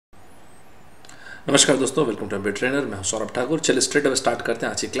नमस्कार दोस्तों, welcome to MBA trainer. मैं हूं सौरभ ठाकुर। चलिए स्ट्रेट अवे स्टार्ट करते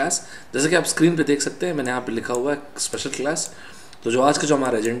हैं आज की क्लास। जैसे कि आप स्क्रीन पे देख सकते हैं, मैंने यहाँ पे लिखा हुआ है स्पेशल क्लास। तो जो आज का जो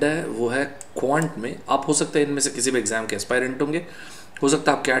हमारा एजेंडा है वो है क्वांट में। आप हो सकते हैं इनमें से किसी भी एग्जाम के एस्पायरेंट होंगे। हो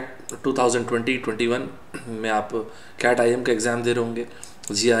सकता है आप कैट 2020-21 में आप कैट IM का एग्ज़ाम दे रहे होंगे,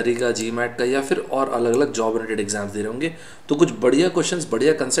 GRE का, GMAT का, या फिर और अलग अलग जॉब रिलेटेड एग्जाम्स दे रहे होंगे। तो कुछ बढ़िया क्वेश्चंस,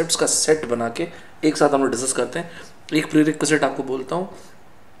 बढ़िया कंसेप्ट का सेट बना के एक साथ हम लोग डिस्कस करते हैं। एक प्रीरिक्विजिट आपको बोलता हूँ,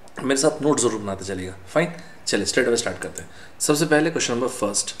 मेरे साथ नोट जरूर बनाते चलिएगा। फाइन, चलिए स्ट्रेट अवे स्टार्ट करते हैं। सबसे पहले क्वेश्चन नंबर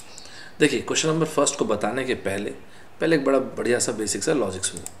फर्स्ट। देखिए, क्वेश्चन नंबर फर्स्ट को बताने के पहले पहले एक बड़ा बढ़िया सा बेसिक सा लॉजिक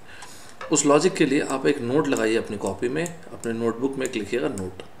सुनिए। उस लॉजिक के लिए आप एक नोट लगाइए अपनी कॉपी में, अपने नोटबुक में लिखिएगा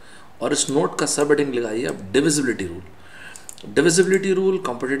नोट, और इस नोट का सब हेडिंग लगाइए आप divisibility rule. Divisibility rule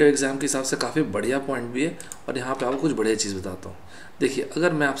competitive exam के हिसाब से काफ़ी बढ़िया पॉइंट भी है, और यहाँ पे आपको कुछ बढ़िया चीज़ बताता हूँ। देखिए,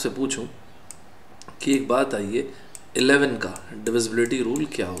 अगर मैं आपसे पूछूँ कि एक बात आइए 11 का डिविजिबिलिटी रूल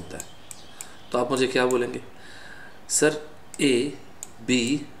क्या होता है, तो आप मुझे क्या बोलेंगे? सर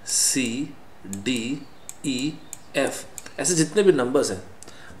ABCDEF ऐसे जितने भी नंबर्स हैं,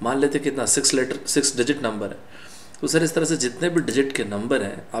 मान लेते कितना 6 डिजिट नंबर है, तो सर इस तरह से जितने भी डिजिट के नंबर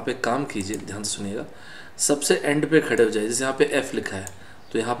हैं, आप एक काम कीजिए, ध्यान से सुनिएगा, सबसे एंड पे खड़े हो जाइए। जैसे यहाँ पे F लिखा है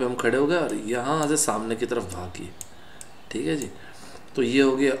तो यहाँ पे हम खड़े हो गए और यहाँ से सामने की तरफ भागिए। ठीक है जी। तो ये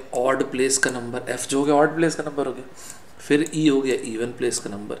हो गया ऑड प्लेस का नंबर, F जो हो गया ऑड प्लेस का नंबर हो गया। फिर E हो गया इवन प्लेस का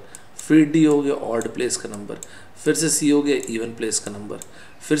नंबर, फिर D हो गया ऑड प्लेस का नंबर, फिर से C हो गया इवन प्लेस का नंबर,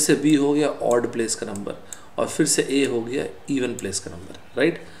 फिर से B हो गया ऑड प्लेस का नंबर, और फिर से A हो गया इवन प्लेस का नंबर।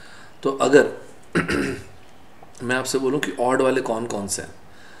 राइट। तो अगर मैं आपसे बोलूं कि ऑड वाले कौन कौन से हैं,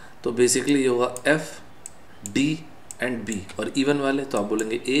 तो बेसिकली ये होगा F, D एंड B, और इवन वाले तो आप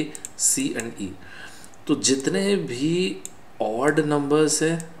बोलेंगे A, C एंड E। तो जितने भी ऑड नंबर्स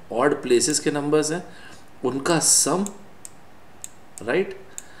हैं, ऑड प्लेसेस के नंबर्स हैं, उनका सम, राइट,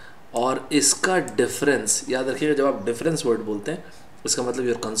 और इसका डिफरेंस। याद रखिएगा, जब आप डिफरेंस वर्ड बोलते हैं इसका मतलब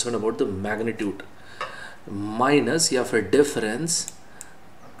you are concern about the magnitude, minus या फिर डिफरेंस।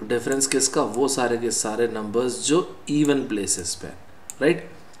 डिफरेंस किसका? वो सारे के सारे नंबर्स जो इवन प्लेसेस पे, राइट।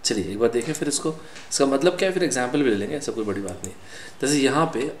 चलिए एक बार देखें फिर इसको, इसका मतलब क्या है, फिर एग्जाम्पल भी ले लेंगे, ऐसा कोई बड़ी बात नहीं। जैसे यहाँ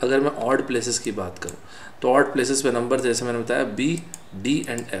पे अगर मैं ऑड प्लेसेस की बात करूँ, तो ऑड प्लेसेस पे नंबर जैसे मैंने बताया B, D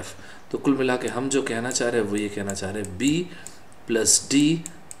एंड F। तो कुल मिला के हम जो कहना चाह रहे हैं वो ये कहना चाह रहे हैं B + D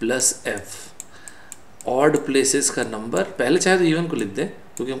 + F। Odd places का नंबर, पहले चाहे तो इवन को लिख दें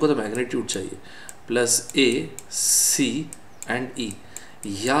क्योंकि हमको तो मैग्नीट्यूड चाहिए, plus A, C and E।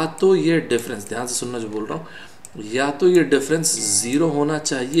 या तो ये डिफरेंस, ध्यान से सुनना जो बोल रहा हूँ, या तो ये डिफरेंस 0 होना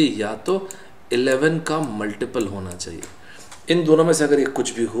चाहिए या तो 11 का मल्टीपल होना चाहिए। इन दोनों में से अगर ये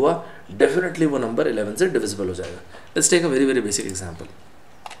कुछ भी हुआ, डेफिनेटली वो नंबर 11 से डिविजिबल हो जाएगा। Let's take a very very basic example.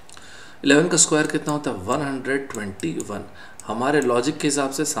 11 का स्क्वायर कितना होता है? 121। हमारे लॉजिक के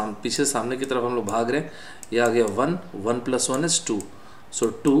हिसाब से पीछे सामने की तरफ हम लोग भाग रहे हैं। ये आ गया 1, 1 + 1 = 2, सो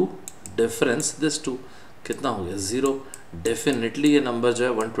 2 डिफरेंस दिस 2 कितना हो गया? 0। डेफिनेटली ये नंबर जो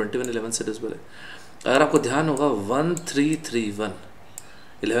है 121 11 से डिविजिबल है। अगर आपको ध्यान होगा 1331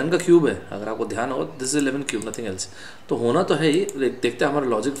 11 का क्यूब है। अगर आपको ध्यान होगा this is 11 cube, nothing else. तो होना तो है ही, देखते हैं हमारा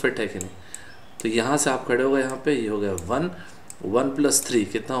लॉजिक फिट है कि नहीं। तो यहाँ से आप खड़े हो गए, यहाँ पे ये हो गया 1, 1 + 3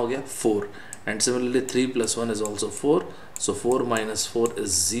 कितना हो गया? 4, and similarly 3 + 1 = also 4, so 4 - 4 =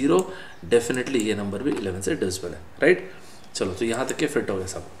 0। Definitely ये नंबर भी 11 से डिविजिबल है, राइट। चलो, तो यहाँ तक के फिट हो गया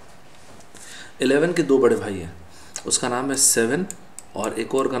सब। 11 के दो बड़े भाई हैं, उसका नाम है 7 और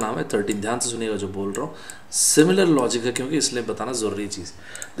एक और का नाम है 13। ध्यान से सुनिएगा जो बोल रहा हूँ, सिमिलर लॉजिक है क्योंकि इसलिए बताना ज़रूरी चीज़।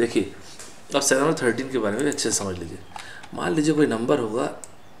 देखिए, अब 7 और 13 के बारे में अच्छे से समझ लीजिए। मान लीजिए कोई नंबर होगा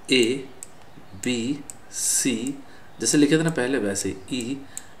A, B, C, जैसे लिखे थे ना पहले वैसे ही, E,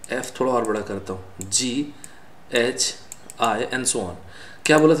 F, थोड़ा और बड़ा करता हूँ, G, H, I and so on.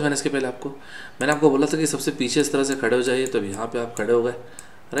 क्या बोला था मैंने इसके पहले आपको? मैंने आपको बोला था कि सबसे पीछे इस तरह से खड़े हो जाइए, तो यहाँ पे आप खड़े हो गए,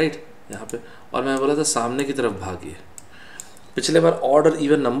 राइट, यहाँ पे। और मैंने बोला था सामने की तरफ भागिए। पिछले बार ऑड और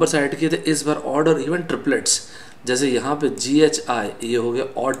इवन नंबर्स ऐड किए थे, इस बार ऑड और इवन ट्रिपलेट्स। जैसे यहाँ पे GHI ये हो गया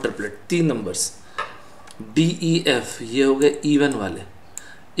ऑड ट्रिपलेट, 3 नंबर्स। DEF ये हो गए इवन वाले।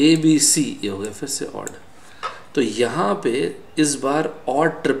 ABC ये हो गया फिर से ऑड। तो यहाँ पे इस बार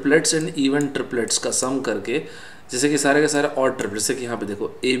odd triplets and even triplets का सम करके, जैसे कि सारे के सारे ऑड ट्रिपलेट्स, जैसे कि यहाँ पे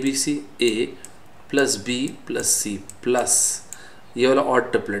देखो ABC A + B + C plus ये वाला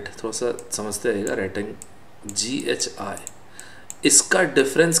ऑड ट्रिपलेट, थोड़ा सा समझते रहेगा, राइटिंग GHI, इसका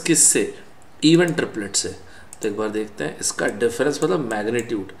डिफरेंस किससे? इवन ट्रिपलेट से। तो एक बार देखते हैं, इसका डिफरेंस मतलब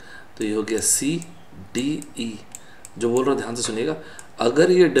मैग्नीट्यूड, तो ये हो गया CDE। जो बोल रहा हूँ ध्यान से सुनिएगा,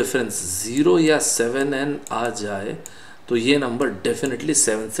 अगर ये डिफरेंस 0 या 7n आ जाए तो ये नंबर डेफिनेटली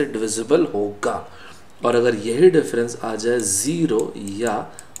 7 से डिविजिबल होगा, और अगर यही डिफरेंस आ जाए 0 या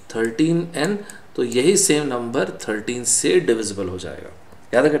 13n तो यही सेम नंबर 13 से डिविजिबल हो जाएगा।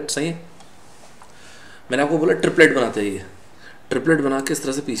 याद है? सही है। मैंने आपको बोला ट्रिपलेट बनाते ही, ट्रिपलेट बना के इस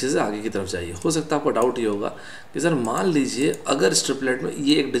तरह से पीछे से आगे की तरफ जाइए। हो सकता है आपको डाउट ये होगा कि सर मान लीजिए अगर इस ट्रिपलेट में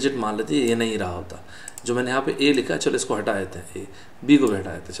ये एक डिजिट मान लेते ये नहीं रहा होता, जो मैंने यहाँ पे ए लिखा है, चलो इसको हटा देते हैं, ए बी को भी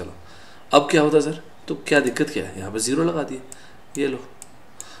हटा देते हैं, चलो अब क्या होता सर? तो क्या दिक्कत क्या है? यहाँ पे 0 लगा दिए, ये लो,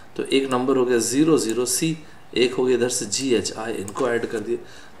 तो एक नंबर हो गया 0 0 सी, एक हो गया इधर से जी एच आई, इनको ऐड कर दिए,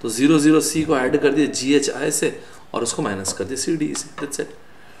 तो 0 0 सी को ऐड कर दिए जी एच आई से और उसको माइनस कर दिए सी डी से, दैट्स इट।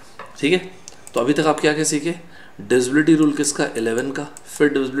 ठीक है, तो अभी तक आप क्या क्या सीखे? डिविजिबिलिटी रूल किसका? 11 का। फिर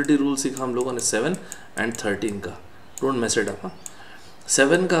डिविजिबिलिटी रूल सीखा हम लोगों ने 7 एंड 13 का। Don't mess it up.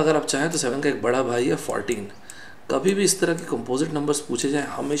 7 का अगर आप चाहें तो 7 का एक बड़ा भाई है 14। कभी भी इस तरह के कंपोजिट नंबर्स पूछे जाएं,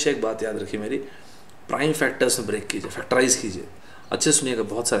 हमेशा एक बात याद रखिए मेरी, प्राइम फैक्टर्स में ब्रेक कीजिए, फैक्टराइज कीजिए। अच्छे सुनिएगा,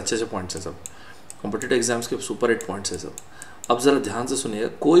 बहुत सारे अच्छे अच्छे पॉइंट्स हैं सब, कॉम्पिटिटिव एग्जाम्स के सुपर हिट पॉइंट्स हैं सब। अब ज़रा ध्यान से सुनिएगा,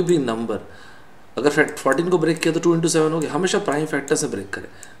 कोई भी नंबर अगर 14 को ब्रेक किया तो 2 × 7 हो गया, हमेशा प्राइम फैक्टर से ब्रेक करें।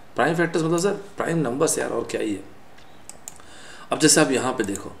 प्राइम फैक्टर्स मतलब सर प्राइम नंबर्स यार, और क्या ही है। अब जैसे आप यहाँ पे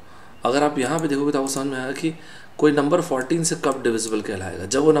देखो, अगर आप यहाँ पे देखोगे तो आपको समझ में आएगा कि कोई नंबर 14 से कब डिविजिबल कहलाएगा,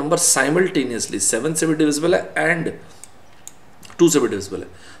 जब वो नंबर साइमल्टेनियसली 7 से भी डिविजिबल है एंड 2 से भी डिविजिबल है।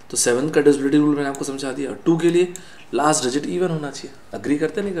 तो 7 का डिविजिबिलिटी रूल मैंने आपको समझा दिया। 2 के लिए लास्ट डिजिट इवन होना चाहिए। अग्री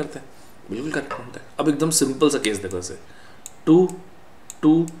करते नहीं करते? बिल्कुल करेक्ट पॉइंट है। अब एकदम सिंपल सा केस देखो, ऐसे 2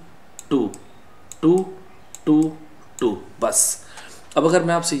 2 2 2 2 2 बस। अब अगर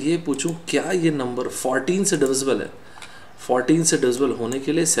मैं आपसे ये पूछूं क्या ये नंबर 14 से डिविजिबल है, 14 से डिविजिबल होने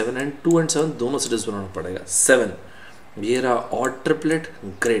के लिए 7 एंड 2 एंड 7 दोनों से डिविजिबल होना पड़ेगा। 7 ये रहा ऑड ट्रिपलेट,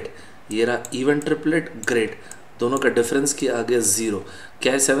 ग्रेट, ये रहा इवन ट्रिपलेट, ग्रेट, दोनों का डिफरेंस किया आ गया 0।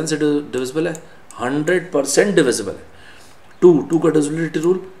 क्या है 7 से डिविजिबल है? 100% डिविजिबल है। 2 का divisibility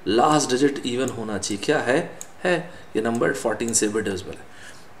rule last digit even होना चाहिए। क्या है ये नंबर 14 से भी डिविजिबल है।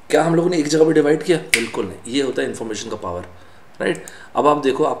 क्या हम लोगों ने एक जगह पे डिवाइड किया? बिल्कुल नहीं। ये होता है इन्फॉर्मेशन का पावर, राइट। अब आप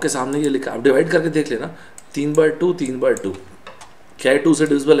देखो, आपके सामने ये लिखा, आप डिवाइड करके देख लेना, 3/2 3/2। क्या है 2 से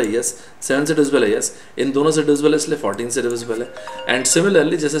डिविजिबल है? यस। 7 से डिविजिबल है? यस। इन दोनों से डिविजिबल है, इसलिए 14 से डिविजिबल है। एंड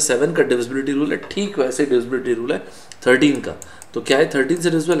सिमिलरली जैसे 7 का डिविजिबिलिटी रूल है, ठीक वैसे डिविजिबिलिटी रूल है 13 का। तो क्या है 13 से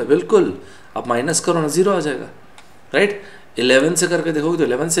डिविजिबल है? बिल्कुल। आप माइनस करो ना, 0 आ जाएगा, राइट। 11 से करके देखोगे तो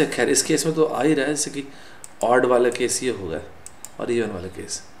 11 से, खैर इस केस में तो आ ही रहा है, जैसे कि ऑड वाला केस ये होगा और इवन वाला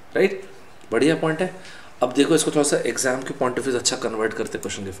केस, राइट। बढ़िया पॉइंट है। अब देखो इसको थोड़ा सा एग्जाम के पॉइंट ऑफ व्यू अच्छा कन्वर्ट करते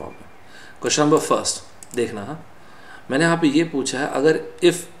क्वेश्चन के फॉर्म में। क्वेश्चन नंबर फर्स्ट देखना। हाँ, मैंने यहाँ पे ये पूछा है, अगर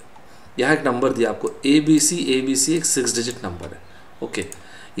इफ़ यहाँ एक नंबर दिया आपको ए बी सी एक 6 डिजिट नंबर है, ओके।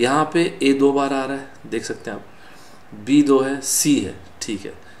 यहाँ पे ए 2 बार आ रहा है, देख सकते हैं आप, बी 2 है, सी है, ठीक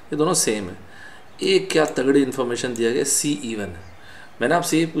है, ये दोनों सेम है। एक क्या तगड़ी इन्फॉर्मेशन दिया गया, सी इवन है। मैंने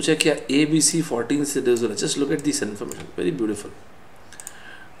आपसे ये पूछा क्या ए बी सी 14 से डिविजिबल है? Just look at this information, very beautiful.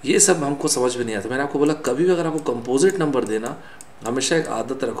 ये सब हमको समझ में नहीं आता। मैंने आपको बोला कभी भी अगर आपको कंपोजिट नंबर देना, हमेशा एक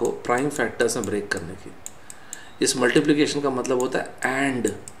आदत रखो प्राइम फैक्टर्स में ब्रेक करने की। इस मल्टीप्लिकेशन का मतलब होता है एंड,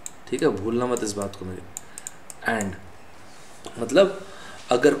 ठीक है, भूलना मत इस बात को मेरी। एंड मतलब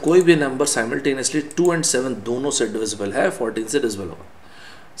अगर कोई भी नंबर साइमल्टेनियसली 2 एंड 7 दोनों से डिविजिबल है, 14 से डिविजिबल होगा।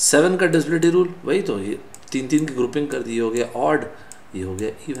 7 का डिविजिबिलिटी रूल वही तो, ये 3 की ग्रुपिंग कर दी, हो गया ऑड, ये हो गया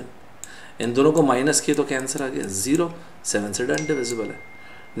इवन। इन दोनों को माइनस किए तो क्या आंसर आ गया? 0। 7 से डन डिविजिबल है।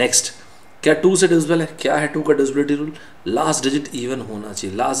 नेक्स्ट, क्या 2 से डिविजिबल है? क्या है 2 का divisibility rule? Last digit even होना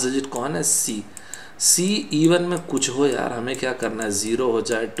चाहिए। लास्ट डिजिट कौन है? सी। सी इवन में कुछ हो यार, हमें क्या करना है? 0 हो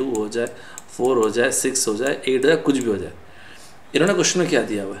जाए, 2 हो जाए, 4 हो जाए, 6 हो जाए, 8 हो जाए, कुछ भी हो जाए। इन्होंने क्वेश्चन में क्या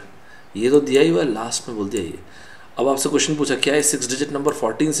दिया हुआ है? ये तो दिया ही हुआ है, लास्ट में बोल दिया ये। अब आपसे क्वेश्चन पूछा क्या है 6 डिजिट नंबर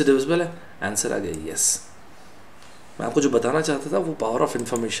 14 से डिविजिबल है? आंसर आ गया यस। मैं आपको जो बताना चाहता था वो पावर ऑफ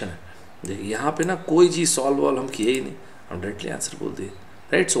इन्फॉर्मेशन है। देखिए यहाँ पे ना कोई चीज़ सॉल्व वॉल्व हम किए ही नहीं, हम डायरेक्टली आंसर बोल दिए,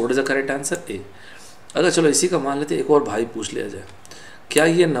 right. So what is the correct answer? ए। अगर चलो इसी का मान लेते एक और भाई पूछ लिया जाए, क्या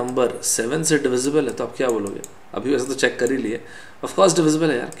ये नंबर 7 से डिविजिबल है? तो आप क्या बोलोगे? अभी वैसे तो चेक कर ही लिए, ऑफ कोर्स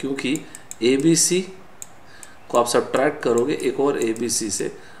डिविजिबल है यार, क्योंकि ए बी सी को आप सब्ट्रैक्ट करोगे एक और ए बी सी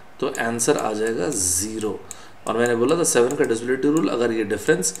से तो आंसर आ जाएगा 0। और मैंने बोला था 7 का डिविजिबिलिटी रूल, अगर ये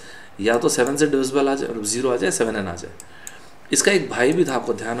डिफरेंस या तो 7 से डिविजिबल आ जाए, 0 आ जाए, 7n आ जाए। इसका एक भाई भी था,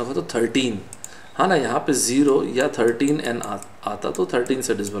 आपको ध्यान रखो, तो 13, हाँ ना, यहाँ पे 0 या 13n आता तो 13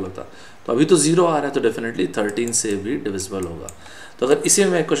 से डिविजिबल होता। तो अभी तो 0 आ रहा है, तो डेफिनेटली 13 से भी डिविजिबल होगा। तो अगर इसी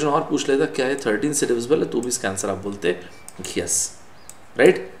में एक क्वेश्चन और पूछ लेता क्या है 13 से डिविजिबल है, तो भी इसका आंसर आप बोलते यस,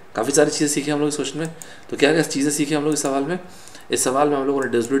 राइट। काफ़ी सारी चीज़ें सीखी हम लोग इस क्वेश्चन में। तो क्या क्या चीज़ें सीखी हम लोग इस सवाल में? इस सवाल में हम लोगों ने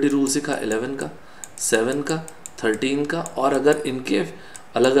डिविजिबिलिटी रूल सीखा 11 का, 7 का, 13 का, और अगर इनके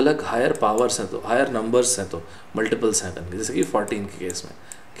अलग अलग हायर पावर्स हैं, तो हायर नंबर्स हैं, तो मल्टीपल्स हैं करके, जैसे कि 14 के केस में।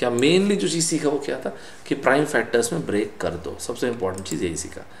 क्या मेनली जो चीज़ सीखा वो क्या था कि प्राइम फैक्टर्स में ब्रेक कर दो, सबसे इंपॉर्टेंट चीज़ यही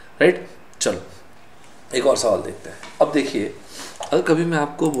सीखा, राइट। चलो एक और सवाल देखते हैं। अब देखिए, अगर कभी मैं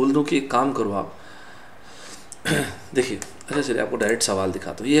आपको बोल दूं कि एक काम करो आप देखिए, अच्छा चलिए आपको डायरेक्ट सवाल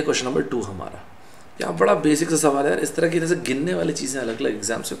दिखाता हूँ। ये है क्वेश्चन नंबर 2 हमारा। यहाँ बड़ा बेसिक सा सवाल है यार। इस तरह की जैसे गिनने वाली चीज़ें अलग अलग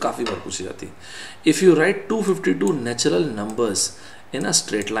एग्जाम से काफ़ी बार पूछी जाती है। If you right 252 natural numbers in a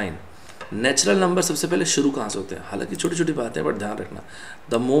straight line. Natural number सबसे पहले शुरू कहाँ से होते हैं? हालांकि छोटी छोटी बातें, बट ध्यान रखना,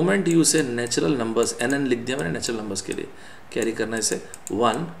 द मोमेंट यू से नेचुरल नंबर्स, एन लिख दिया मैंने नेचुरल नंबर्स के लिए, कैरी करना इसे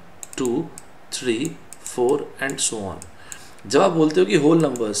 1 2 3 4 एंड सो ऑन। जब आप बोलते हो कि होल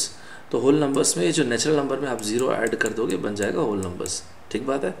नंबर्स, तो होल नंबर्स में जो नेचुरल नंबर में आप जीरो ऐड कर दोगे बन जाएगा होल नंबर्स, ठीक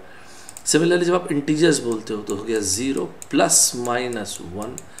बात है। सिमिलरली जब आप इंटीजर्स बोलते हो तो हो गया 0 plus minus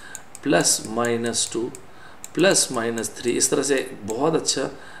 1 plus minus 2 plus minus 3। इस तरह से बहुत अच्छा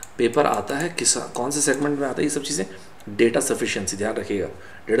पेपर आता है। कौन से सेगमेंट में आता है ये सब चीज़ें? डेटा सफिशिएंसी, ध्यान रखिएगा।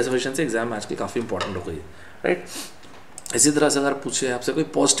 डेटा सफिशिएंसी एग्जाम में आजकल काफ़ी इंपॉर्टेंट हो गई है, राइट। इसी तरह से अगर पूछे आपसे कोई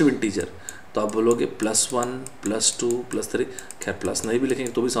पॉजिटिव इंटीजर, तो आप बोलोगे +1 +2 +3। खैर प्लस नहीं भी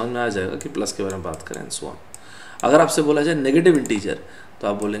लिखेंगे तो भी समझ में आ जाएगा कि प्लस के बारे में बात करें, एंड सो ऑन। अगर आपसे बोला जाए नेगेटिव इंटीजर, तो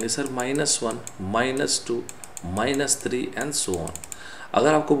आप बोलेंगे सर -1 -2 -3 एंड सो ऑन।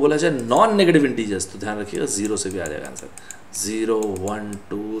 अगर आपको बोला जाए नॉन नेगेटिव इंटीजर्स, तो ध्यान रखिएगा 0 से भी आ जाएगा answer, 0 1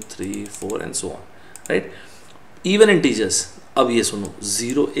 2 3 4 and so on, right. Even integers, अब ये सुनो,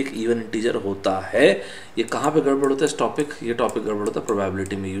 0 एक इवन इंटीजर होता है। ये कहाँ पे गड़बड़ होता है? इस टॉपिक, ये टॉपिक गड़बड़ होता है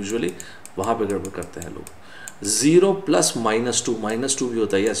प्रोबेबिलिटी में, यूजुअली वहाँ पे गड़बड़ करते हैं लोग। 0 प्लस -2 भी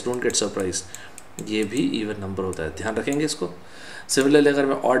होता है, यस, डोंट गेट सरप्राइज, ये भी इवन नंबर होता है, ध्यान रखेंगे इसको। सिमिलरली अगर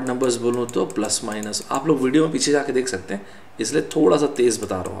मैं ऑड नंबर्स बोलूँ तो प्लस माइनस, आप लोग वीडियो में पीछे जाके देख सकते हैं, इसलिए थोड़ा सा तेज़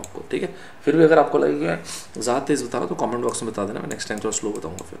बता रहा हूँ आपको, ठीक है। फिर भी अगर आपको लगेगा ज़्यादा तेज़ बता रहा हूँ तो कमेंट बॉक्स में बता देना, मैं नेक्स्ट टाइम थोड़ा स्लो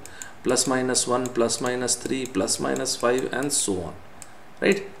बताऊँगा। फिर +-1 +-3 +-5 एंड सो ऑन,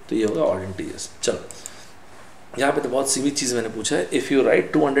 राइट। तो ये होगा ऑड इंटीजर्स। चलो, यहाँ पे तो बहुत सीमित चीज़ मैंने पूछा है। If you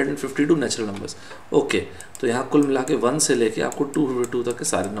right 252 natural numbers, okay, तो यहाँ कुल मिला के 1 से लेके आपको 252 तक के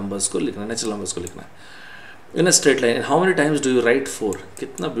सारे नंबर्स को लिखना है, नेचुरल नंबर्स को लिखना है इन a straight line. How many times do you right 4?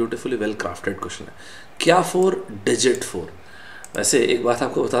 कितना ब्यूटीफुली वेल क्राफ्टेड क्वेश्चन है। क्या 4? डिजिट 4। वैसे एक बात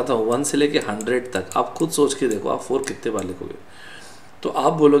आपको बताता हूँ, 1 से लेके 100 तक आप खुद सोच के देखो, आप 4 कितने बार लिखोगे। तो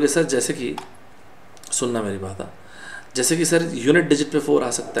आप बोलोगे सर, जैसे कि, सुनना मेरी बात, जैसे कि सर यूनिट डिजिट पे 4 आ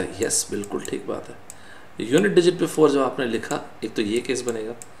सकता है, यस बिल्कुल ठीक बात है। यूनिट डिजिट पे 4 जब आपने लिखा, एक तो ये केस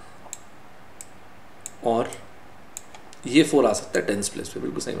बनेगा और ये 4 आ सकता है टेंस प्लेस पे,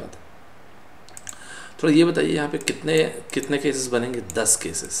 बिल्कुल सही बात है। थोड़ा ये बताइए यहाँ पे कितने केसेस बनेंगे? 10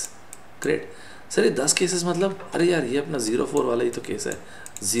 केसेस। ग्रेट सर, ये 10 केसेस मतलब, अरे यार ये अपना 04 वाला ही तो केस है।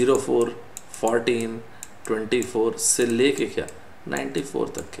 04 14 24 से लेके क्या 94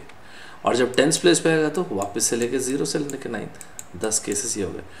 तक के, और जब टेंस प्लेस पे आएगा तो वापस से लेके 0 से लेके 9, 10 केसेस ये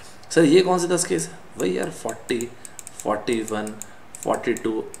हो गए। सर ये कौन से 10 केस है? वही यार 40 41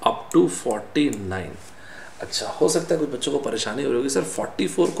 42 अप टू 49। अच्छा, हो सकता है कुछ बच्चों को परेशानी हो रही होगी, सर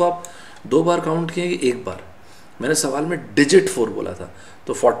 44 को आप 2 बार काउंट किए कि 1 बार? मैंने सवाल में डिजिट 4 बोला था,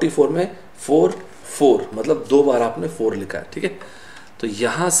 तो 44 में 4 मतलब 2 बार आपने 4 लिखा है, ठीक है। तो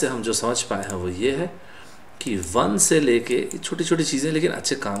यहाँ से हम जो समझ पाए हैं वो ये है कि 1 से लेके, छोटी छोटी चीज़ें लेकिन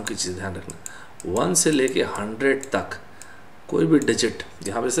अच्छे काम की चीज़ें, ध्यान रखना, 1 से लेके 100 तक कोई भी डिजिट,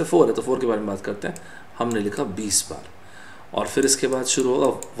 यहाँ पे से 4 है तो 4 के बारे में बात करते हैं, हमने लिखा 20 बार। और फिर इसके बाद शुरू होगा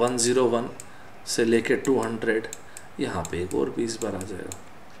 101 से लेके 200, यहाँ पे एक और 20 बार आ जाएगा।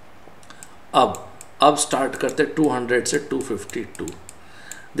 अब स्टार्ट करते 200 से 252।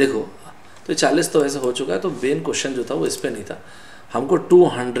 देखो, तो 40 तो ऐसे हो चुका है, तो मेन क्वेश्चन जो था वो इस पे नहीं था, हमको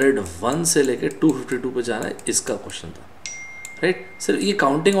 201 से लेके 252 पे जाना है, इसका क्वेश्चन था, राइट। सिर्फ ये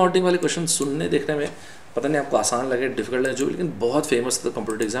काउंटिंग वाले क्वेश्चन सुनने देखने में पता नहीं आपको आसान लगे, डिफिकल्ट लगे, जो, लेकिन बहुत फेमस था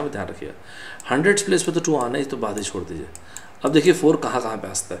कंप्यूटर एग्जाम में, ध्यान रखिएगा। 100 प्लेस पे तो 2 आना ही, तो बात ही छोड़ दीजिए। अब देखिए 4 कहाँ पे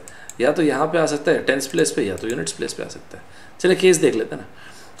आ सकता है, या तो यहाँ पे आ सकता है टेंस प्लेस पे, या तो यूनिट्स प्लेस पे आ सकता है। चलिए केस देख लेते हैं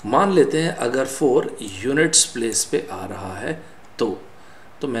ना। मान लेते हैं अगर 4 यूनिट्स प्लेस पे आ रहा है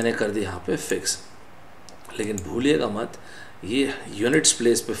तो मैंने कर दिया यहाँ पे फिक्स, लेकिन भूलिएगा मत, ये यूनिट्स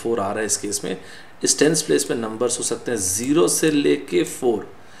प्लेस पे 4 आ रहा है इस केस में। इस टेंस प्लेस पे नंबर्स हो सकते हैं 0 से लेके 4,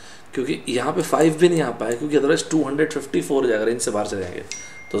 क्योंकि यहाँ पे 5 भी नहीं आ पाए, क्योंकि अदरवाइज 254 हो जाएगा, इनसे बाहर चले जाएंगे।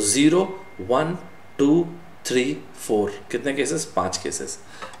 तो 0 1 2 3 4, कितने cases? 5 cases.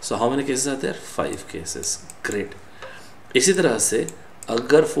 So how many cases आते हैं? 5 केसेस। ग्रेट। इसी तरह से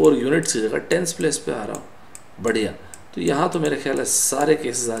अगर 4 यूनिट्स की जगह टेंस प्लेस पे आ रहा हो, बढ़िया, तो यहाँ तो मेरे ख्याल है सारे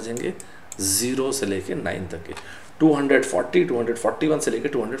केसेस आ जाएंगे 0 से लेके 9 तक के, 240 241 से लेके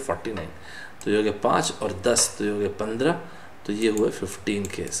 249, तो ये हो गया 5 और 10, तो ये हो गया 15, तो ये हुए 15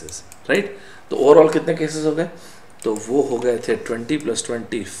 केसेस, राइट। तो ओवरऑल कितने केसेस हो गए? तो वो हो गए थे 20 +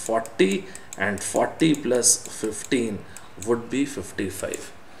 20 40 एंड 40 + 15 वुड बी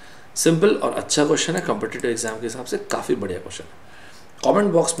 55। सिंपल और अच्छा क्वेश्चन है, कॉम्पिटिटिव एग्जाम के हिसाब से काफ़ी बढ़िया क्वेश्चन है।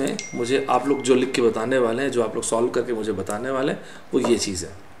 कमेंट बॉक्स में मुझे आप लोग जो लिख के बताने वाले हैं, जो आप लोग सॉल्व करके मुझे बताने वाले हैं, वो ये चीज़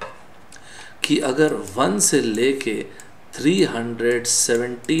है कि अगर 1 से लेके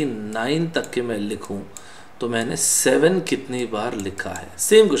 379 तक के मैं लिखूं तो मैंने 7 कितनी बार लिखा है।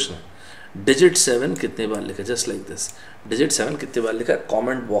 सेम क्वेश्चन है, डिजिट 7 कितनी बार लिखा है, जस्ट लाइक दिस, डिजिट 7 कितनी बार लिखा है,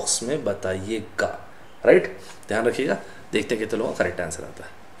 कमेंट बॉक्स में बताइएगा। राइट, ध्यान रखिएगा, देखते हैं कितने लोगों का करेक्ट आंसर आता है।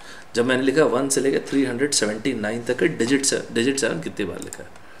 जब मैंने लिखा 1 से लेकर 379 तक के डिजिट 7 कितनी बार लिखा है।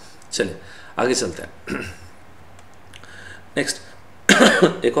 चलिए आगे चलते हैं। नेक्स्ट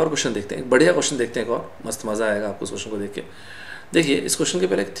एक और क्वेश्चन देखते हैं, एक बढ़िया क्वेश्चन देखते हैं, एक और मस्त मज़ा आएगा आपको इस क्वेश्चन को देख के। देखिए इस क्वेश्चन के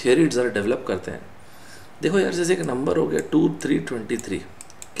पहले एक थियोरी ज़रा डेवलप करते हैं। देखो यार, जैसे एक नंबर हो गया 2323,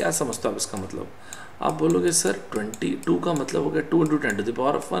 क्या समझते हो आप इसका मतलब? आप बोलोगे सर 22 का मतलब हो गया 2 ×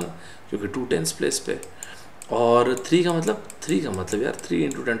 10⁻⁴, क्योंकि 2 टेंस प्लेस पे, और 3 का मतलब यार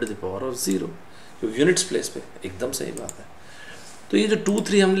 3 × 10⁻⁴, क्योंकि यूनिट्स प्लेस पे। एकदम सही बात है। तो ये जो 2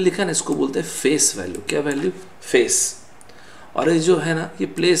 3 हमने लिखा ना, इसको बोलते हैं फेस वैल्यू। क्या वैल्यू? फेस। और ये जो है ना, ये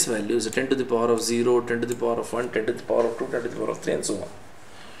place values 10⁻⁴, 10⁻⁴, 10⁻², 10⁻³ and so on.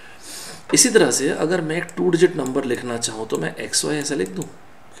 इसी तरह से अगर मैं एक 2 डिजिट नंबर लिखना चाहूँ तो मैं XY ऐसा लिख दूँ?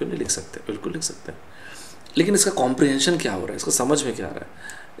 क्यों नहीं लिख सकते, बिल्कुल लिख सकते हैं। लेकिन इसका कॉम्प्रिहेंशन क्या हो रहा है, इसका समझ में क्या आ रहा है?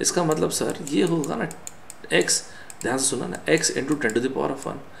 इसका मतलब सर ये होगा ना x, ध्यान से सुना ना, x ×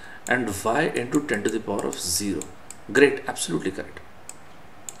 10⁻⁴ and y × 10⁻�0। Great, absolutely correct,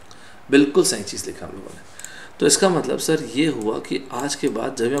 बिल्कुल सही चीज़ लिखा हम लोगों ने। तो इसका मतलब सर ये हुआ कि आज के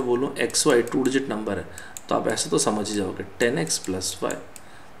बाद जब मैं बोलूँ XY 2 डिजिट नंबर है तो आप ऐसे तो समझ ही जाओगे 10x + y,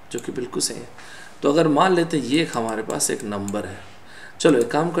 जो कि बिल्कुल सही है। तो अगर मान लेते हैं ये हमारे पास एक नंबर है, चलो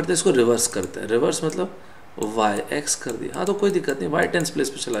एक काम करते हैं, इसको रिवर्स करते हैं। रिवर्स मतलब yx कर दिया, हाँ तो कोई दिक्कत नहीं, y टेंस प्लेस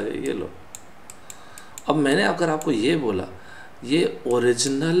पे चला जाए, ये लो। अब मैंने अगर आपको ये बोला, ये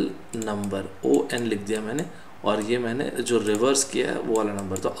ओरिजिनल नंबर ON लिख दिया मैंने, और ये मैंने जो रिवर्स किया है वो वाला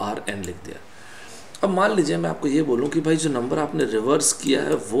नंबर तो RN लिख दिया। अब मान लीजिए मैं आपको ये बोलूँ कि भाई जो नंबर आपने रिवर्स किया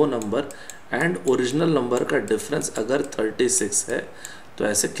है वो नंबर एंड ओरिजिनल नंबर का डिफरेंस अगर 36 है तो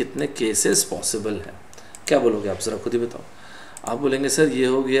ऐसे कितने केसेस पॉसिबल हैं? क्या बोलोगे आप, ज़रा खुद ही बताओ। आप बोलेंगे सर ये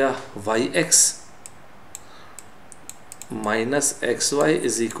हो गया yx -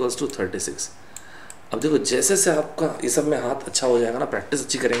 xy = 36। अब देखो जैसे से आपका ये सब में हाथ अच्छा हो जाएगा ना, प्रैक्टिस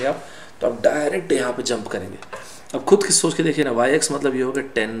अच्छी करेंगे आप, तो आप डायरेक्ट यहाँ पे जंप करेंगे। अब खुद की सोच के देखिए ना, yx मतलब ये होगा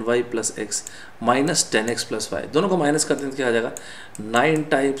 10y + x - 10x + y, दोनों को माइनस करते हैं तो क्या आ जाएगा, 9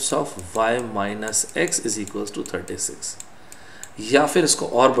 टाइप्स ऑफ y - x = 36। या फिर इसको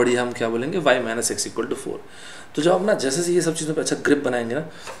और बढ़िया हम क्या बोलेंगे, y - x = 4। तो जब आप ना जैसे से ये सब चीज़ों पे अच्छा ग्रिप बनाएंगे ना,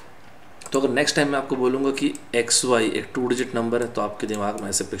 तो अगर नेक्स्ट टाइम मैं आपको बोलूँगा कि XY एक 2 डिजिट नंबर है तो आपके दिमाग में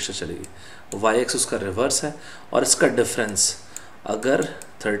ऐसे पिक्चर चलेगी, yx उसका रिवर्स है और इसका डिफरेंस अगर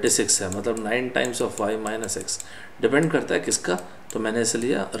 36 है, मतलब 9 times of y - x, depend करता है किसका, तो मैंने ऐसे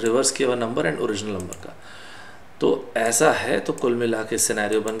लिया रिवर्स किया हुआ नंबर एंड ओरिजिनल नंबर का। तो ऐसा है, तो कुल मिला के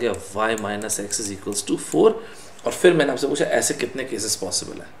सिनेरियो बन गया y - x = 4। और फिर मैंने आपसे पूछा ऐसे कितने केसेस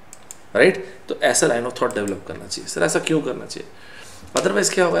पॉसिबल है, राइट? तो ऐसा लाइन ऑफ थॉट डेवलप करना चाहिए। सर ऐसा क्यों करना चाहिए? अदरवाइज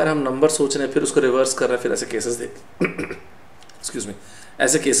क्या होगा यार, हम नंबर सोच रहे हैं फिर उसको रिवर्स कर रहे हैं, फिर ऐसे केसेस देख एक्सक्यूज मी,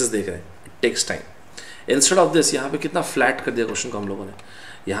 ऐसे केसेस देख रहे हैं, it takes time. Instead of this यहाँ पे कितना फ्लैट कर दिया क्वेश्चन को हम लोगों ने।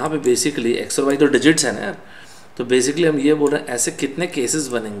 यहाँ पे बेसिकली x और y तो डिजिट्स है ना यार, तो बेसिकली हम ये बोल रहे हैं ऐसे कितने केसेस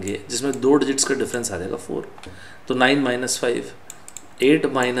बनेंगे जिसमें 2 डिजिट्स का डिफरेंस आ जाएगा 4। तो 9 - 5, 8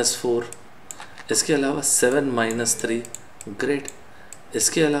 - 4, इसके अलावा 7 - 3, ग्रेट,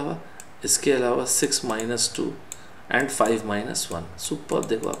 इसके अलावा 6 - 2 एंड 5 - 1, सुपर।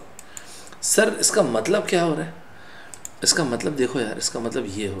 देखो आप, सर इसका मतलब क्या हो रहा है? इसका मतलब देखो यार, इसका मतलब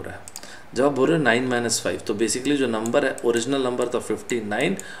ये हो रहा है, जब आप बोल रहे हो 9 - 5, तो बेसिकली जो नंबर है ओरिजिनल नंबर था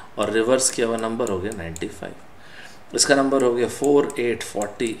 59 और रिवर्स किया हुआ नंबर हो गया 95। इसका नंबर हो गया 4 8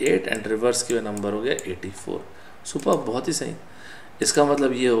 48 एंड रिवर्स किया हुआ नंबर हो गया 84। सुपर, बहुत ही सही। इसका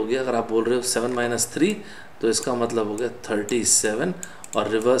मतलब ये हो गया, अगर आप बोल रहे हो 7 - 3 तो इसका मतलब हो गया 37 और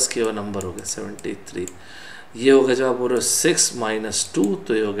रिवर्स किया हुआ नंबर हो गया 73। ये हो गया जब आप बोल रहे हो 6 - 2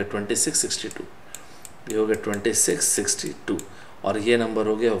 तो ये हो गया 26 62, ये हो गया 26 62 और ये नंबर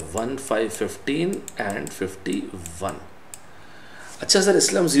हो गया 1 5 15 एंड 51। अच्छा सर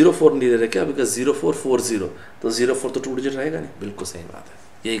इसलिए हम 04 नहीं दे रहे क्या? बिकॉज 0440, तो 04 तो 2 डिजिट रहेगा नहीं। बिल्कुल सही बात है,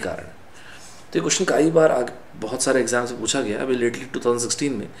 यही कारण है। तो ये क्वेश्चन कई बार बहुत सारे एग्जाम से पूछा गया। अभी लेटली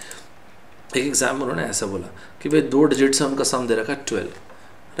 2016 में एक एग्जाम में उन्होंने ऐसा बोला कि भाई 2 डिजिट से उनका सम दे रखा है 12,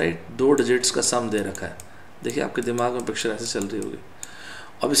 राइट? 2 डिजिट्स का सम दे रखा है। देखिए आपके दिमाग में पिक्चर ऐसे चल रही होगी।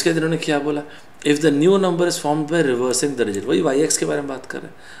 अब इसके बाद इन्होंने क्या बोला, if the new number is formed by reversing the digit, वही वाई एक्स के बारे में बात कर रहे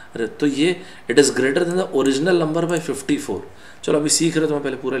हैं। अरे तो ये it is greater than the original number by 54। चलो अभी सीख रहे हो तो मैं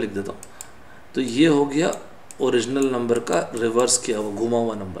पहले पूरा लिख देता हूँ। तो ये हो गया ओरिजिनल नंबर का रिवर्स किया हुआ घुमा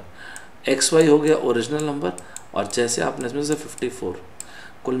हुआ नंबर, एक्स वाई हो गया ओरिजिनल नंबर, और जैसे आपने इसमें से 54,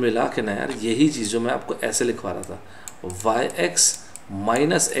 कुल मिला के ना यार यही चीज़ जो मैं आपको ऐसे लिखवा रहा था, Y x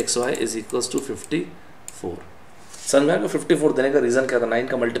minus x Y is equals to 54। समझ में आया 54 देने का रीज़न क्या था, 9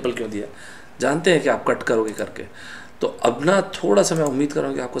 का मल्टीपल क्यों दिया, जानते हैं कि आप कट करोगे करके। तो अब ना थोड़ा सा मैं उम्मीद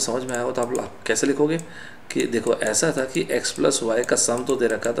करूँगा कि आपको समझ में आया हो। तो आप कैसे लिखोगे कि देखो ऐसा था कि x प्लस वाई का सम तो दे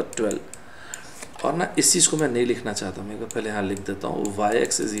रखा था 12, और ना इस चीज़ को मैं नहीं लिखना चाहता, मैं पहले यहाँ लिख देता हूँ Y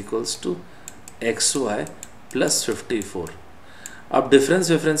x is equals to x Y plus 54। अब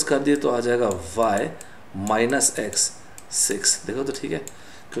डिफरेंस वेफरेंस कर दिए तो आ जाएगा y माइनस एक्स 6। देखो तो ठीक है,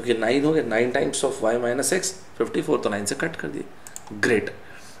 क्योंकि 9 हो गया, 9 times of y minus x 54, तो 9 से कट कर दिए। ग्रेट,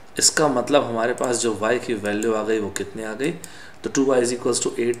 इसका मतलब हमारे पास जो y की वैल्यू आ गई वो कितने आ गई, तो 2y इज इक्वल्स टू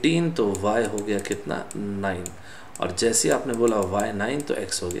 18, तो y हो गया कितना 9, और जैसे आपने बोला y 9 तो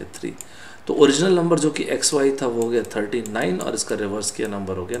x हो गया 3। तो ओरिजिनल नंबर जो कि एक्स वाई था वो हो गया 39, और इसका रिवर्स किया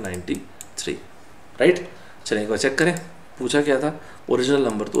नंबर हो गया 93। राइट, चलिए एक बार चेक करें, पूछा क्या था ओरिजिनल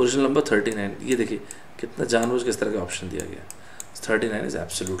नंबर, तो ओरिजिनल नंबर 39। ये देखिए कितना जानबूझ किस तरह का ऑप्शन दिया गया, 39 is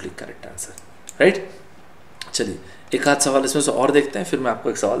absolutely correct answer. Right, चलिए एक आध सवाल इसमें से और देखते हैं, फिर मैं आपको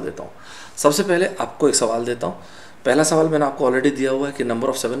एक सवाल देता हूँ। सबसे पहले आपको एक सवाल देता हूँ। पहला सवाल मैंने आपको ऑलरेडी दिया हुआ है कि नंबर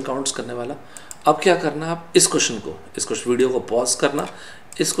ऑफ 7 काउंट्स करने वाला। अब क्या करना, आप इस क्वेश्चन वीडियो को पॉज करना,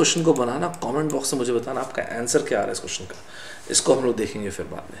 इस क्वेश्चन को बनाना, कमेंट बॉक्स में मुझे बताना आपका आंसर क्या आ रहा है इस क्वेश्चन का। इसको हम लोग देखेंगे फिर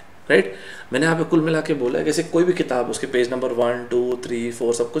बाद में। राइट, मैंने यहाँ पे कुल मिला के बोला है जैसे कोई भी किताब उसके पेज नंबर 1 2 3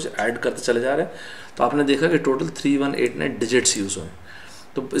 4 सब कुछ ऐड करते चले जा रहे हैं। तो आपने देखा कि टोटल 3189 डिजिट्स यूज़ हुए हैं।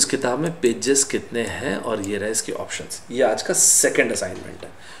 तो इस किताब में पेजेस कितने हैं और ये रहे इसके ऑप्शंस। ये आज का सेकंड असाइनमेंट है।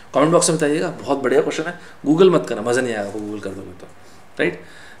 कमेंट बॉक्स में बताइएगा, बहुत बढ़िया क्वेश्चन है, गूगल मत करना, मज़ा नहीं आएगा आपको गूगल कर दोगे तो। राइट,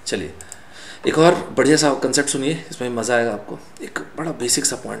 चलिए एक और बढ़िया सा कंसेप्ट सुनिए, इसमें मज़ा आएगा आपको। एक बड़ा बेसिक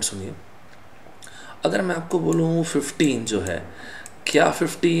सा पॉइंट सुनिए। अगर मैं आपको बोलूँ 15 जो है, क्या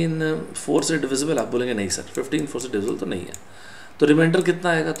 15 4 से डिविजिबल, आप बोलेंगे नहीं सर 15 4 से डिविजिबल तो नहीं है, तो रिमाइंडर कितना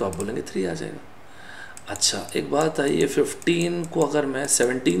आएगा, तो आप बोलेंगे 3 आ जाएगा। अच्छा एक बात है, ये 15 को अगर मैं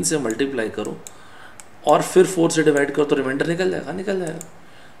 17 से मल्टीप्लाई करूँ और फिर 4 से डिवाइड करो तो रिमाइंडर निकल जाएगा, निकल जाएगा।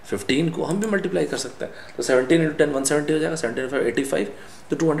 15 को हम भी मल्टीप्लाई कर सकते हैं, तो 17 × 10 170 हो जाएगा, 17 × 5 85,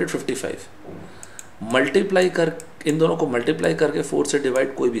 तो 255। मल्टीप्लाई कर, इन दोनों को मल्टीप्लाई करके 4 से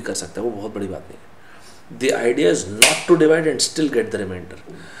डिवाइड कोई भी कर सकता है, वो बहुत बड़ी बात नहीं है। The idea is not to divide and still get the remainder.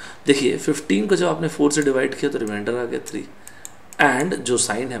 देखिए 15 को जब आपने 4 से डिवाइड किया तो रिमाइंडर आ गया 3, एंड जो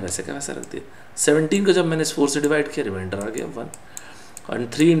साइन है वैसे का वैसा रख दिया। 17 को जब मैंने 4 से डिवाइड किया रिमाइंडर आ गया 1, and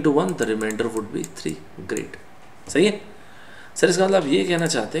 3 × 1 the remainder would be 3। Great, सही है सर। इसका मतलब ये कहना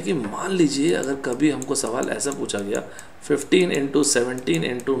चाहते हैं कि मान लीजिए अगर कभी हमको सवाल ऐसा पूछा गया 15 × 17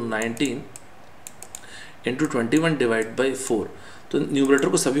 × 19 × 21 डिवाइड बाई 4, तो न्यूमरेटर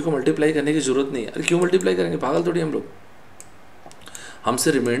को सभी को मल्टीप्लाई करने की जरूरत नहीं है। अरे क्यों मल्टीप्लाई करेंगे, पागल थोड़ी हम लोग।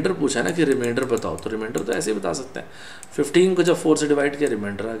 हमसे रिमाइंडर पूछा है ना कि रिमाइंडर बताओ, तो रिमाइंडर तो ऐसे ही बता सकते हैं। 15 को जब 4 से डिवाइड किया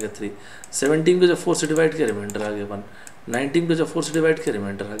रिमाइंडर आ गया 3, 17 को जब 4 से डिवाइड किया रिमाइंडर आ गया 1, 19 को जब 4 से डिवाइड किया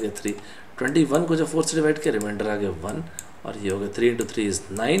रिमाइंडर आ गया 3, 21 को जब 4 से डिवाइड किया रिमाइंडर आ गया 1, और ये हो गया 3 × 3 इज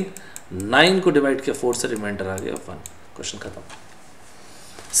 9, 9 को डिवाइड किया 4 से रिमाइंडर आ गया 1। क्वेश्चन खत्म।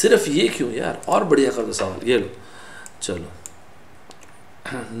 सिर्फ ये क्यों यार, और बढ़िया कर दो सवाल, ये लो चलो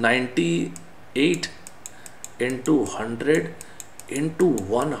 98 × 100 ×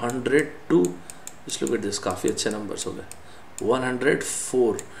 102, just look at this, काफ़ी अच्छे नंबर्स हो गए।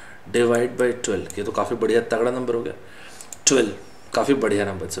 104 डिवाइड बाई 12, ये तो काफ़ी बढ़िया तगड़ा नंबर हो गया। 12 काफ़ी बढ़िया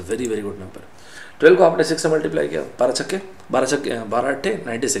number, it's a very very good number. 12 को आपने 6 से मल्टीप्लाई किया, 12 8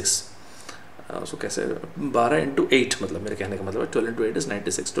 96, सो कैसे 12 × 8, मतलब मेरे कहने का मतलब है 12 × 8 इज़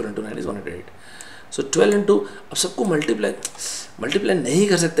 96, 12 × 9 इज़ 108। सो 12 × अब सबको मल्टीप्लाई नहीं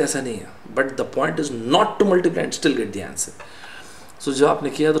कर सकते, ऐसा नहीं है, but the point is not to multiply and still get the answer. सो जो आपने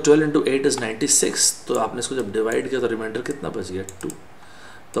किया तो 12 × 8 इज़ 96, तो आपने इसको जब डिवाइड किया तो रिमाइंडर कितना बच गया 2।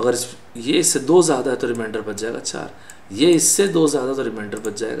 तो अगर ये इससे 2 ज़्यादा है तो रिमाइंडर बच जाएगा 4, ये इससे 2 ज़्यादा तो रिमाइंडर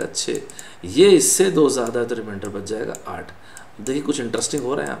बच जाएगा 6, ये इससे 2 ज़्यादा है तो रिमाइंडर बच जाएगा 8। देखिए कुछ इंटरेस्टिंग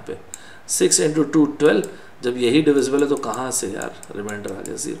हो रहा है यहाँ पे। 6 × 2 12, जब यही डिविजिबल है तो कहाँ से यार रिमाइंडर आ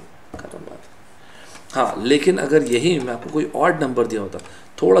गया 0, खत्म बात। हाँ, लेकिन अगर यही मैं आपको कोई ऑड नंबर दिया होता,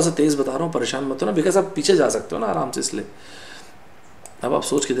 थोड़ा सा तेज़ बता रहा हूँ, परेशान मत हो ना, बिकॉज आप पीछे जा सकते हो ना आराम से, इसलिए। अब आप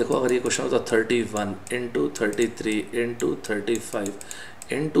सोच के देखो, अगर ये क्वेश्चन होता 31 × 33 × 35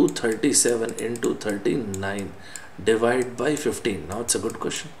 × 37 × 39 divide by 15, now it's a good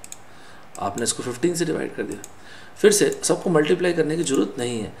question. आपने इसको 15 से डिवाइड कर दिया। फिर से सबको मल्टीप्लाई करने की जरूरत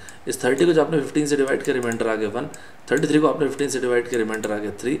नहीं है। इस 30 को जो आपने 15 से डिवाइड किया रिमाइंडर आ गया 1, 33 को आपने 15 से डिवाइड किया रिमाइंडर आ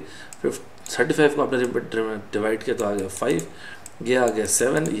गया 3, 35 को आपने डिवाइड किया तो आ गया 5, ये आ गया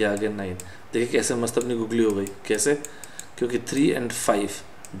 7, ये आ गया 9। देखिए कैसे मस्त अपनी गुगली हो गई। कैसे? क्योंकि 3 और 5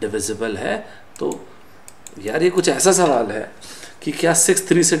 डिविजिबल है। तो यार ये कुछ ऐसा सवाल है कि क्या 6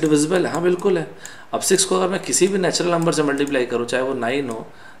 3 से डिविजिबल है? हाँ बिल्कुल है। अब 6 को अगर मैं किसी भी नेचुरल नंबर से मल्टीप्लाई करूँ, चाहे वो 9 हो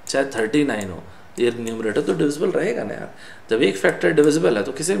चाहे 39 हो, ये न्यूमरेटर तो डिविजिबल रहेगा ना यार। जब एक फैक्टर डिविजिबल है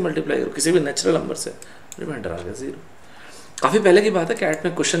तो किसी भी मल्टीप्लाई करो किसी भी नेचुरल नंबर से, रिमाइंडर आ गया 0। काफ़ी पहले की बात है, कैट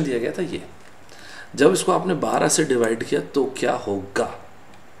में क्वेश्चन दिया गया था ये। जब इसको आपने 12 से डिवाइड किया तो क्या होगा?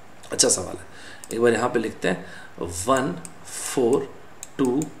 अच्छा सवाल है। एक बार यहाँ पे लिखते हैं 1 4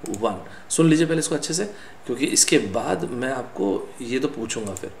 2 1। सुन लीजिए पहले इसको अच्छे से, क्योंकि इसके बाद मैं आपको ये तो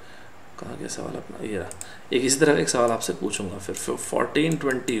पूछूंगा। फिर कहाँ गया सवाल अपना? ये रहा। एक इसी तरह का एक सवाल आपसे पूछूंगा फिर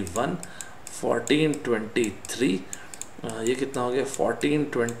 1421 1423, ये कितना हो गया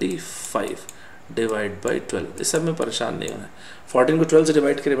 1425 डिवाइड बाई 12। इस सब में परेशान नहीं होना है। 14 को 12 से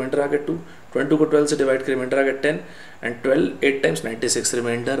डिवाइड के रिमाइंडर आ गया 2, 22 को 12 से डिवाइड के रिमाइंडर आ गया 10, एंड 12 8 टाइम्स 96,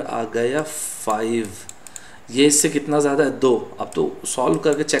 रिमाइंडर आ गया 5। ये इससे कितना ज़्यादा है? 2। अब तो सॉल्व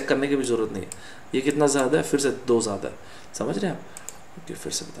करके चेक करने की भी ज़रूरत नहीं है। ये कितना ज़्यादा है? फिर से 2 ज़्यादा है। समझ रहे हैं आप? ओके,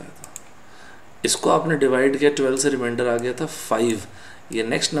 फिर से बताया था। इसको आपने डिवाइड किया 12 से, रिमाइंडर आ गया था 5। ये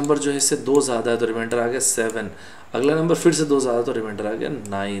नेक्स्ट नंबर जो है इससे 2 ज़्यादा है तो रिमाइंडर आ गया 7। अगला नंबर फिर से 2 ज़्यादा तो रिमाइंडर आ गया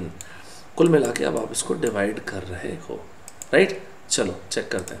 9। कुल मिला के अब आप इसको डिवाइड कर रहे हो, राइट? चलो चेक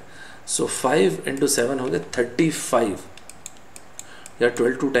करते हैं। सो 5 × 7 हो गया 35, या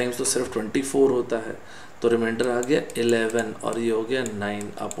 12 2 टाइम्स तो सिर्फ 24 होता है, तो रिमाइंडर आ गया 11, और ये हो गया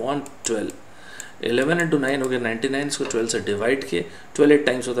 9/12। 11 × 9 हो गया 99, इसको 12 से डिवाइड किए, 12 8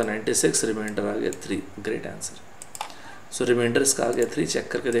 टाइम्स होता है 96, रिमाइंडर आ गया 3। Great answer. सो रिमाइंडर इसका आ गया 3।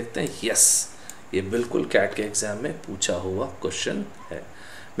 चेक करके देखते हैं। यस, ये बिल्कुल कैट के एग्जाम में पूछा हुआ क्वेश्चन है।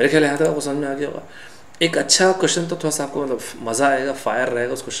 मेरे ख्याल यहाँ तक आपको समझ में आ गया होगा। एक अच्छा क्वेश्चन तो थोड़ा सा आपको मतलब मज़ा आएगा, फायर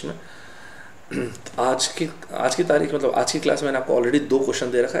रहेगा उस क्वेश्चन में। आज की तारीख मतलब आज की क्लास में मैंने आपको ऑलरेडी 2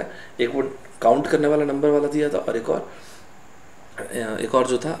 क्वेश्चन दे रखा है। एक वो काउंट करने वाला नंबर वाला दिया था, और एक और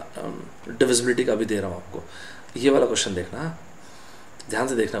जो था डिविजिबिलिटी का भी दे रहा हूँ आपको। ये वाला क्वेश्चन देखना, ध्यान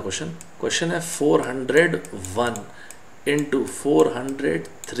से देखना। क्वेश्चन है 401 ×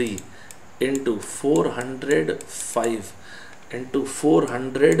 403 × 405 ×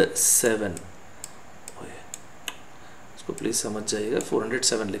 407। इसको प्लीज़ समझ जाइएगा।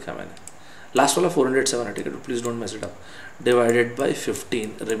 407 लिखा मैंने, लास्ट वाला 407 है, ठीक है? तो please don't mess it up. Divided by 15,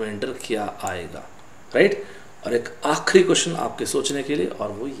 reminder क्या आएगा, राइट? और एक आखिरी क्वेश्चन आपके सोचने के लिए,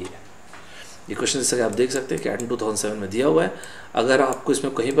 और वो ये है। ये क्वेश्चन जैसे कि आप देख सकते हैं कि कैट 2007 में दिया हुआ है। अगर आपको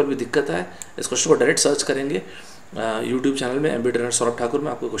इसमें कहीं पर भी दिक्कत आए, इस क्वेश्चन को डायरेक्ट सर्च करेंगे यूट्यूब चैनल में MB ट्रेनर सौरभ ठाकुर में,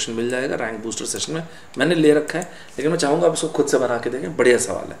 आपको क्वेश्चन मिल जाएगा। रैंक बूस्टर सेशन में मैंने ले रखा है, लेकिन मैं चाहूँगा आप इसको खुद से बना के देखें। बढ़िया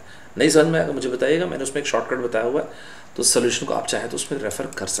सवाल है, नहीं समझ में आएगा मुझे बताइएगा। मैंने उसमें एक शॉर्टकट बताया हुआ है, तो सोल्यूशन को आप चाहें तो उसमें रेफर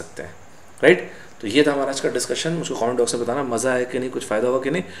कर सकते हैं, राइट? तो ये था हमारा आज का डिस्कशन। मुझको कमेंट बॉक्स में बताना मज़ा आया कि नहीं, कुछ फ़ायदा हुआ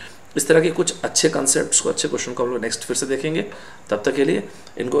कि नहीं। इस तरह के कुछ अच्छे कंसेप्ट्स को, अच्छे क्वेश्चन को हम लोग नेक्स्ट फिर से देखेंगे। तब तक के लिए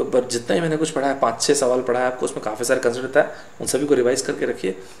इनको एक बार जितना ही मैंने कुछ पढ़ा है, 5-6 सवाल पढ़ा है आपको, उसमें काफ़ी सारे कंसेप्ट होता है, उन सभी को रिवाइज करके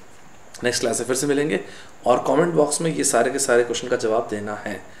रखिए। नेक्स्ट क्लास से फिर से मिलेंगे, और कमेंट बॉक्स में ये सारे के सारे क्वेश्चन का जवाब देना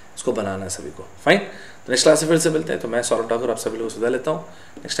है, इसको बनाना है सभी को। फाइन, तो नेक्स्ट क्लास से फिर से मिलते हैं। तो मैं सौरभ ठाकुर आप सभी लोगों से विदा लेता हूँ।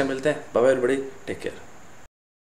 नेक्स्ट टाइम मिलते हैं। Bye by everybody, take care.